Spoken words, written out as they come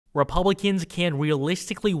Republicans can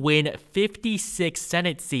realistically win 56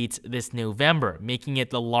 Senate seats this November, making it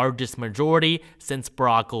the largest majority since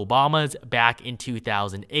Barack Obama's back in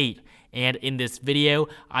 2008. And in this video,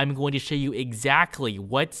 I'm going to show you exactly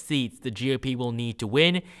what seats the GOP will need to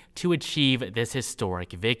win to achieve this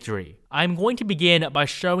historic victory. I'm going to begin by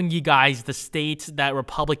showing you guys the states that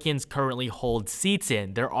Republicans currently hold seats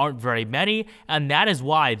in. There aren't very many, and that is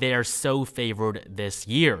why they are so favored this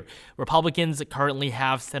year. Republicans currently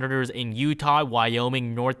have senators in Utah,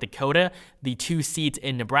 Wyoming, North Dakota, the 2 seats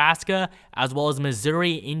in Nebraska, as well as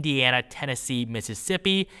Missouri, Indiana, Tennessee,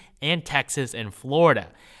 Mississippi, and Texas and Florida.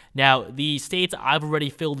 Now, the states I've already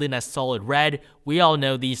filled in as solid red, we all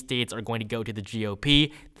know these states are going to go to the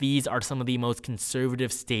GOP. These are some of the most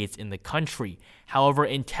conservative states in the country. However,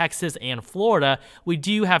 in Texas and Florida, we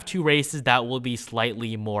do have 2 races that will be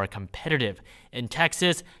slightly more competitive. In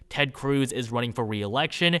Texas, Ted Cruz is running for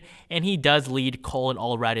re-election, and he does lead Colin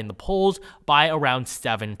Allred in the polls by around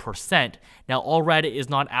 7%. Now, Allred is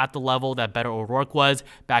not at the level that Beto O'Rourke was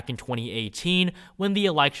back in 2018, when the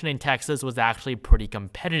election in Texas was actually pretty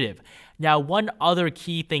competitive. Now, one other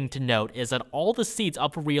key thing to note is that all the seats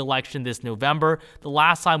up for re-election this November, the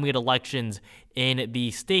last time we had elections in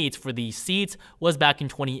the states for these seats was back in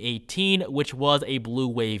 2018, which was a blue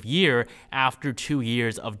wave year after 2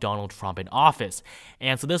 years of Donald Trump in office.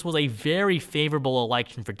 And so this was a very favorable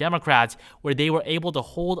election for Democrats, where they were able to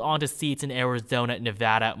hold on to seats in Arizona,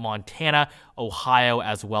 Nevada, Montana, Ohio,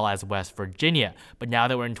 as well as West Virginia. But now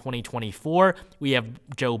that we're in 2024, we have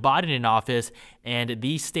Joe Biden in office, and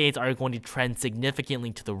these states are going to trend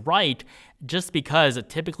significantly to the right, just because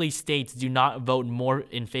typically states do not vote more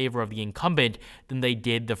in favor of the incumbent than they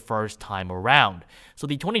did the first time around. So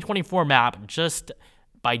the 2024 map, just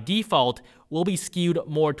by default, will be skewed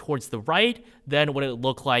more towards the right than what it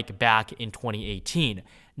looked like back in 2018.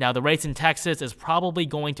 Now, the race in Texas is probably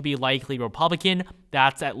going to be likely Republican.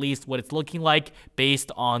 That's at least what it's looking like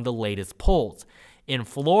based on the latest polls. In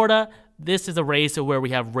Florida, this is a race where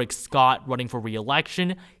we have Rick Scott running for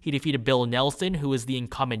re-election. He defeated Bill Nelson, who is the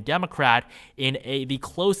incumbent Democrat, in the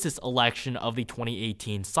closest election of the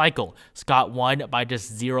 2018 cycle. Scott won by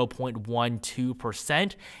just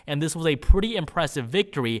 0.12%, and this was a pretty impressive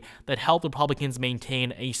victory that helped Republicans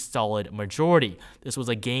maintain a solid majority. This was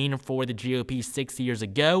a gain for the GOP 6 years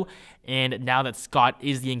ago, and now that Scott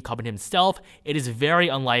is the incumbent himself, it is very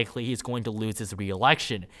unlikely he's going to lose his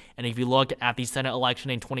re-election. And if you look at the Senate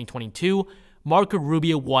election in 2022, Marco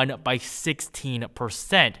Rubio won by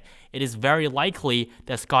 16%. It is very likely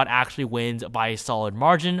that Scott actually wins by a solid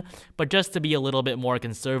margin, but just to be a little bit more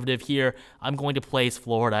conservative here, I'm going to place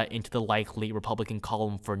Florida into the likely Republican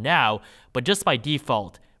column for now, but just by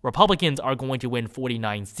default, Republicans are going to win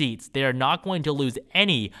 49 seats. They are not going to lose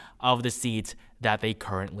any of the seats that they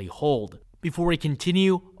currently hold. Before we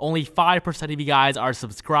continue, only 5% of you guys are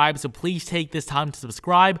subscribed, so please take this time to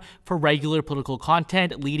subscribe for regular political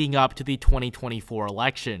content leading up to the 2024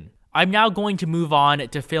 election. I'm now going to move on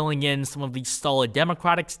to filling in some of these solid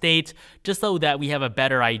Democratic states, just so that we have a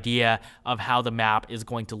better idea of how the map is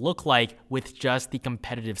going to look like with just the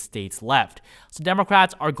competitive states left. So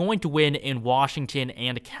Democrats are going to win in Washington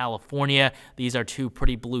and California. These are 2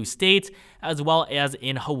 pretty blue states, as well as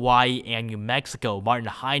in Hawaii and New Mexico. Martin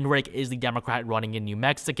Heinrich is the Democrat running in New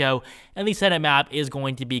Mexico, and the Senate map is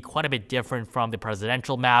going to be quite a bit different from the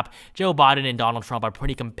presidential map. Joe Biden and Donald Trump are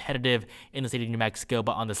pretty competitive in the state of New Mexico,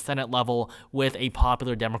 but on the Senate level, with a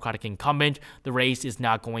popular Democratic incumbent, the race is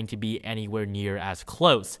not going to be anywhere near as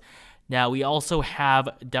close. Now, we also have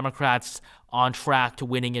Democrats on track to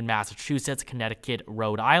winning in Massachusetts, Connecticut,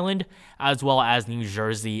 Rhode Island, as well as New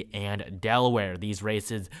Jersey and Delaware. These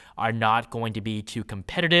races are not going to be too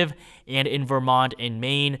competitive. And in Vermont and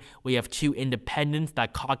Maine, we have 2 independents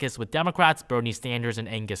that caucus with Democrats, Bernie Sanders and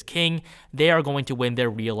Angus King. They are going to win their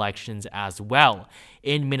re-elections as well.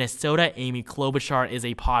 In Minnesota, Amy Klobuchar is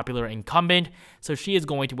a popular incumbent, so she is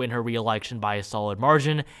going to win her re-election by a solid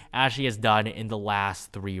margin, as she has done in the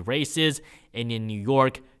last 3 races. And in New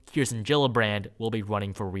York, Kirsten Gillibrand will be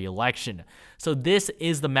running for re-election. So this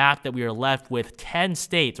is the map that we are left with. 10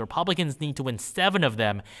 states. Republicans need to win 7 of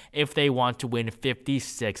them if they want to win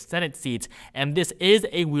 56 Senate seats. And this is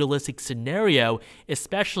a realistic scenario,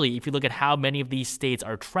 especially if you look at how many of these states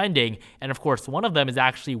are trending. And of course, one of them is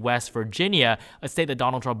actually West Virginia, a state that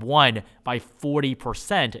Donald Trump won by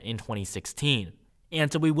 40% in 2016.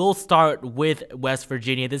 And so we will start with West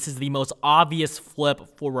Virginia. This is the most obvious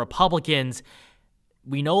flip for Republicans.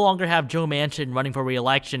 We no longer have Joe Manchin running for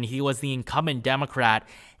re-election. He was the incumbent Democrat,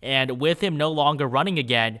 and with him no longer running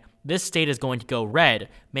again, this state is going to go red.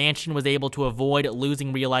 Manchin was able to avoid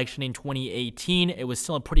losing re-election in 2018. It was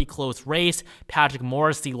still a pretty close race. Patrick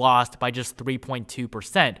Morrisey lost by just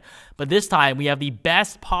 3.2%. But this time, we have the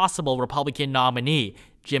best possible Republican nominee,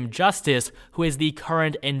 Jim Justice, who is the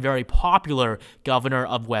current and very popular governor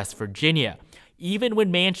of West Virginia. Even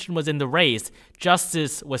when Manchin was in the race,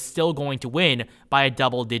 Justice was still going to win by a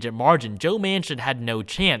double-digit margin. Joe Manchin had no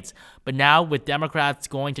chance. But now, with Democrats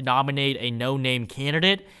going to nominate a no-name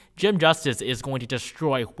candidate, Jim Justice is going to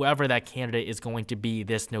destroy whoever that candidate is going to be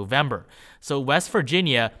this November. So West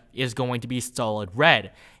Virginia is going to be solid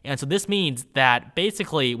red. And so this means that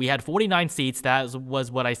basically we had 49 seats. That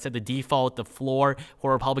was what I said the default, the floor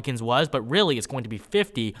for Republicans was, but really it's going to be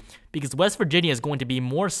 50 because West Virginia is going to be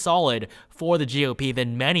more solid for the GOP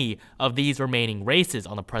than many of these remaining races.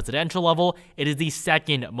 On the presidential level, it is the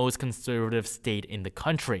second most conservative state in the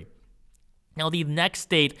country. Now, the next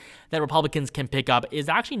state that Republicans can pick up is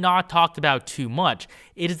actually not talked about too much.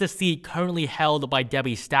 It is the seat currently held by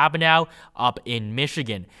Debbie Stabenow up in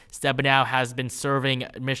Michigan. Stabenow has been serving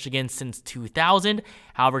Michigan since 2000.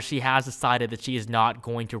 However, she has decided that she is not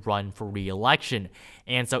going to run for re-election.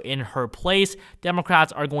 And so in her place,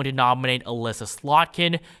 Democrats are going to nominate Alyssa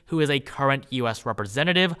Slotkin, who is a current U.S.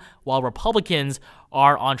 representative, while Republicans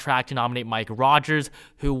are on track to nominate Mike Rogers,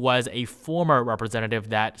 who was a former representative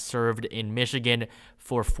that served in Michigan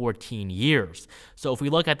for 14 years. So if we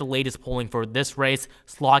look at the latest polling for this race,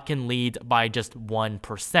 Slotkin leads by just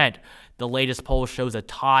 1%. The latest poll shows a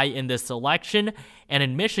tie in this election, and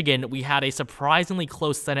in Michigan, we had a surprisingly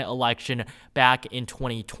close Senate election back in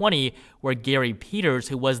 2020, where Gary Peters,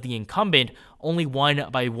 who was the incumbent, only won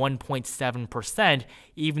by 1.7%,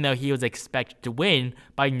 even though he was expected to win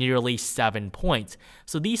by nearly 7 points.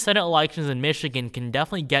 So these Senate elections in Michigan can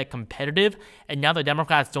definitely get competitive, and now the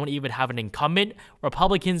Democrats don't even have an incumbent,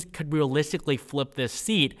 Republicans could realistically flip this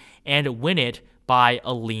seat and win it by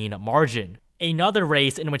a lean margin. Another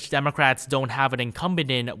race in which Democrats don't have an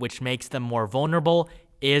incumbent in, which makes them more vulnerable,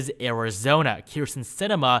 is Arizona. Kyrsten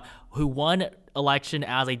Sinema, who won election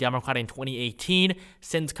as a Democrat in 2018,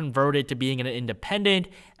 since converted to being an independent,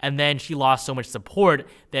 and then she lost so much support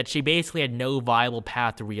that she basically had no viable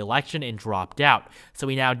path to re-election and dropped out. So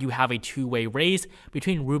we now do have a two-way race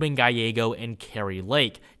between Ruben Gallego and Kari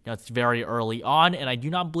Lake. Now, it's very early on, and I do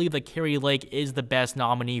not believe that Kari Lake is the best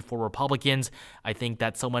nominee for Republicans. I think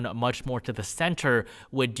that someone much more to the center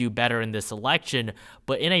would do better in this election,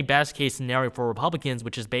 but in a best-case scenario for Republicans,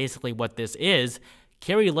 which is basically what this is,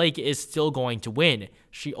 Kari Lake is still going to win.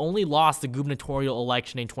 She only lost the gubernatorial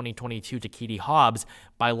election in 2022 to Katie Hobbs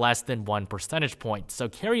by less than 1 percentage point. So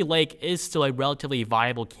Kari Lake is still a relatively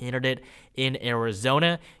viable candidate in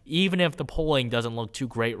Arizona. Even if the polling doesn't look too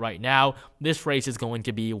great right now, this race is going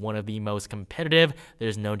to be one of the most competitive.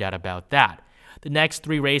 There's no doubt about that. The next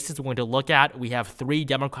three races we're going to look at, we have 3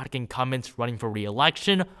 Democratic incumbents running for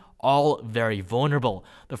re-election, all very vulnerable.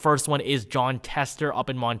 The first one is Jon Tester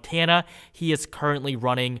up in Montana. He is currently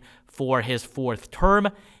running for his 4th term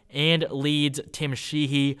and leads Tim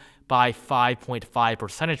Sheehy by 5.5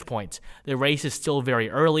 percentage points. The race is still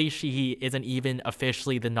very early. Sheehy isn't even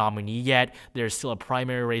officially the nominee yet. There's still a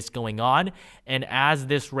primary race going on, and as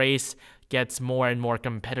this race gets more and more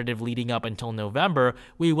competitive leading up until November,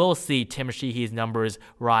 we will see Tim Sheehy's numbers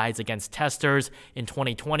rise against Tester's. In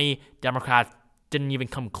 2020, Democrats didn't even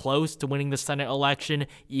come close to winning the Senate election,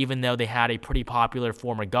 even though they had a pretty popular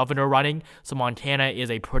former governor running. So Montana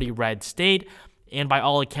is a pretty red state, and by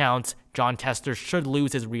all accounts, Jon Tester should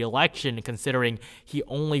lose his re-election, considering he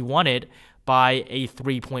only won it by a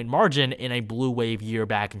 3-point margin in a blue wave year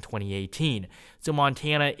back in 2018. So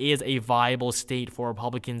Montana is a viable state for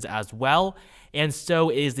Republicans as well, and so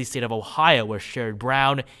is the state of Ohio, where Sherrod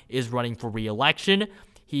Brown is running for re-election.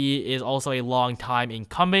 He is also a longtime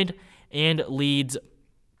incumbent and leads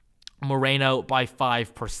Moreno by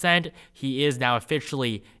 5%. He is now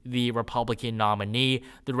officially the Republican nominee.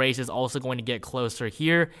 The race is also going to get closer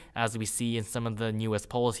here, as we see in some of the newest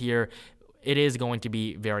polls here. It is going to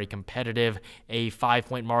be very competitive. A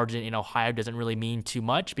 5-point margin in Ohio doesn't really mean too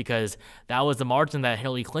much because that was the margin that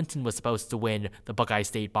Hillary Clinton was supposed to win the Buckeye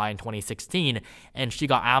State by in 2016, and she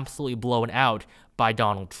got absolutely blown out by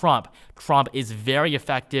Donald Trump. Trump is very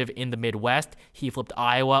effective in the Midwest. He flipped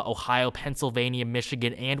Iowa, Ohio, Pennsylvania,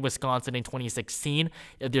 Michigan, and Wisconsin in 2016.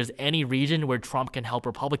 If there's any region where Trump can help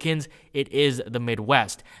Republicans, it is the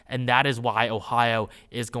Midwest, and that is why Ohio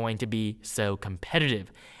is going to be so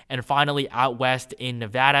competitive. And finally, out west in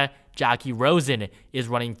Nevada, Jackie Rosen is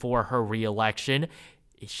running for her re-election.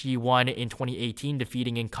 She won in 2018,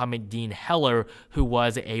 defeating incumbent Dean Heller, who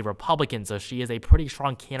was a Republican. So she is a pretty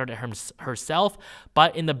strong candidate herself,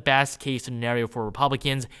 but in the best case scenario for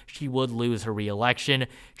Republicans, she would lose her re-election.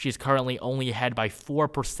 She's currently only ahead by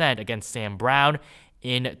 4% against Sam Brown.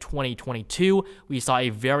 In 2022, we saw a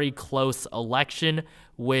very close election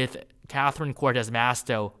with Catherine Cortez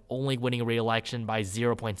Masto only winning re-election by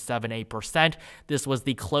 0.78%. This was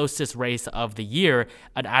the closest race of the year,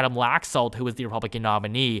 and Adam Laxalt, who is the Republican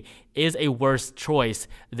nominee, is a worse choice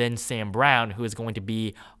than Sam Brown, who is going to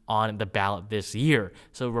be on the ballot this year.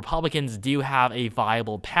 So Republicans do have a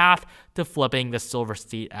viable path to flipping the silver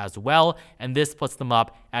seat as well, and this puts them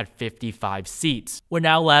up at 55 seats. We're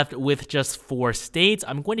now left with just 4 states.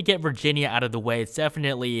 I'm going to get Virginia out of the way. It's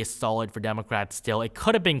definitely solid for Democrats still. It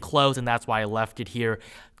could have been close, and that's why I left it here.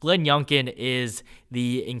 Glenn Youngkin is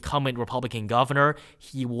the incumbent Republican governor.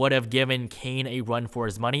 He would have given Kaine a run for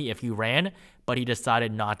his money if he ran, but he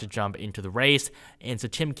decided not to jump into the race. And so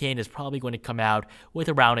Tim Kaine is probably going to come out with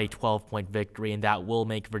around a 12-point victory, and that will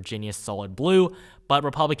make Virginia solid blue. But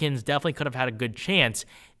Republicans definitely could have had a good chance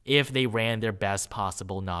if they ran their best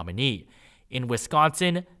possible nominee. In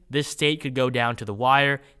Wisconsin, this state could go down to the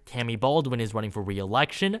wire. Tammy Baldwin is running for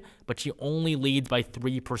re-election, but she only leads by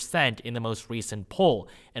 3% in the most recent poll.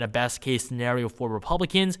 In a best-case scenario for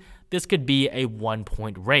Republicans, this could be a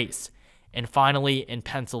 1-point race. And finally, in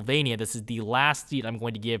Pennsylvania, this is the last seat I'm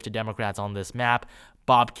going to give to Democrats on this map.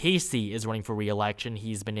 Bob Casey is running for re-election.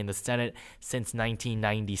 He's been in the Senate since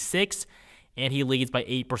 1996. And he leads by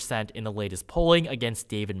 8% in the latest polling against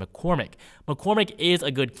David McCormick. McCormick is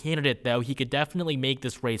a good candidate, though. He could definitely make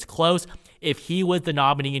this race close. If he was the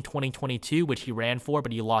nominee in 2022, which he ran for,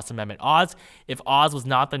 but he lost to Mehmet Oz, if Oz was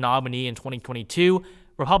not the nominee in 2022,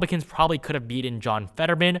 Republicans probably could have beaten John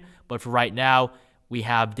Fetterman. But for right now, we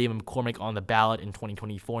have David McCormick on the ballot in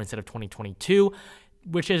 2024 instead of 2022.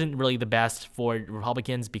 Which isn't really the best for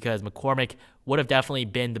Republicans because McCormick would have definitely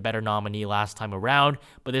been the better nominee last time around,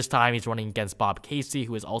 but this time he's running against Bob Casey,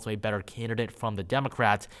 who is also a better candidate from the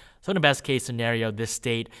Democrats. So in a best case scenario, this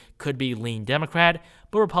state could be lean Democrat,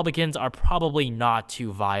 but Republicans are probably not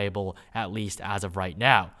too viable, at least as of right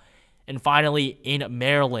now. And finally, in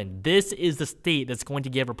Maryland, this is the state that's going to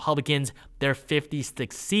give Republicans their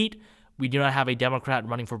 56th seat. We do not have a Democrat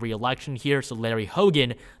running for re-election here, so Larry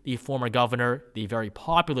Hogan, the former governor, the very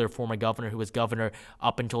popular former governor who was governor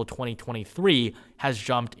up until 2023, has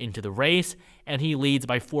jumped into the race, and he leads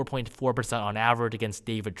by 4.4% on average against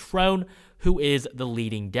David Trone, who is the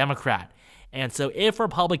leading Democrat. And so if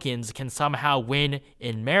Republicans can somehow win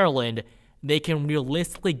in Maryland, they can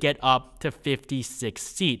realistically get up to 56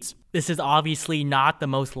 seats. This is obviously not the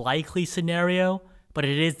most likely scenario, but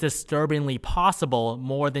it is disturbingly possible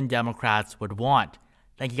more than Democrats would want.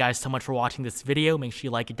 Thank you guys so much for watching this video. Make sure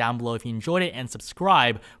you like it down below if you enjoyed it and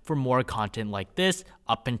subscribe for more content like this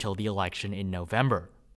up until the election in November.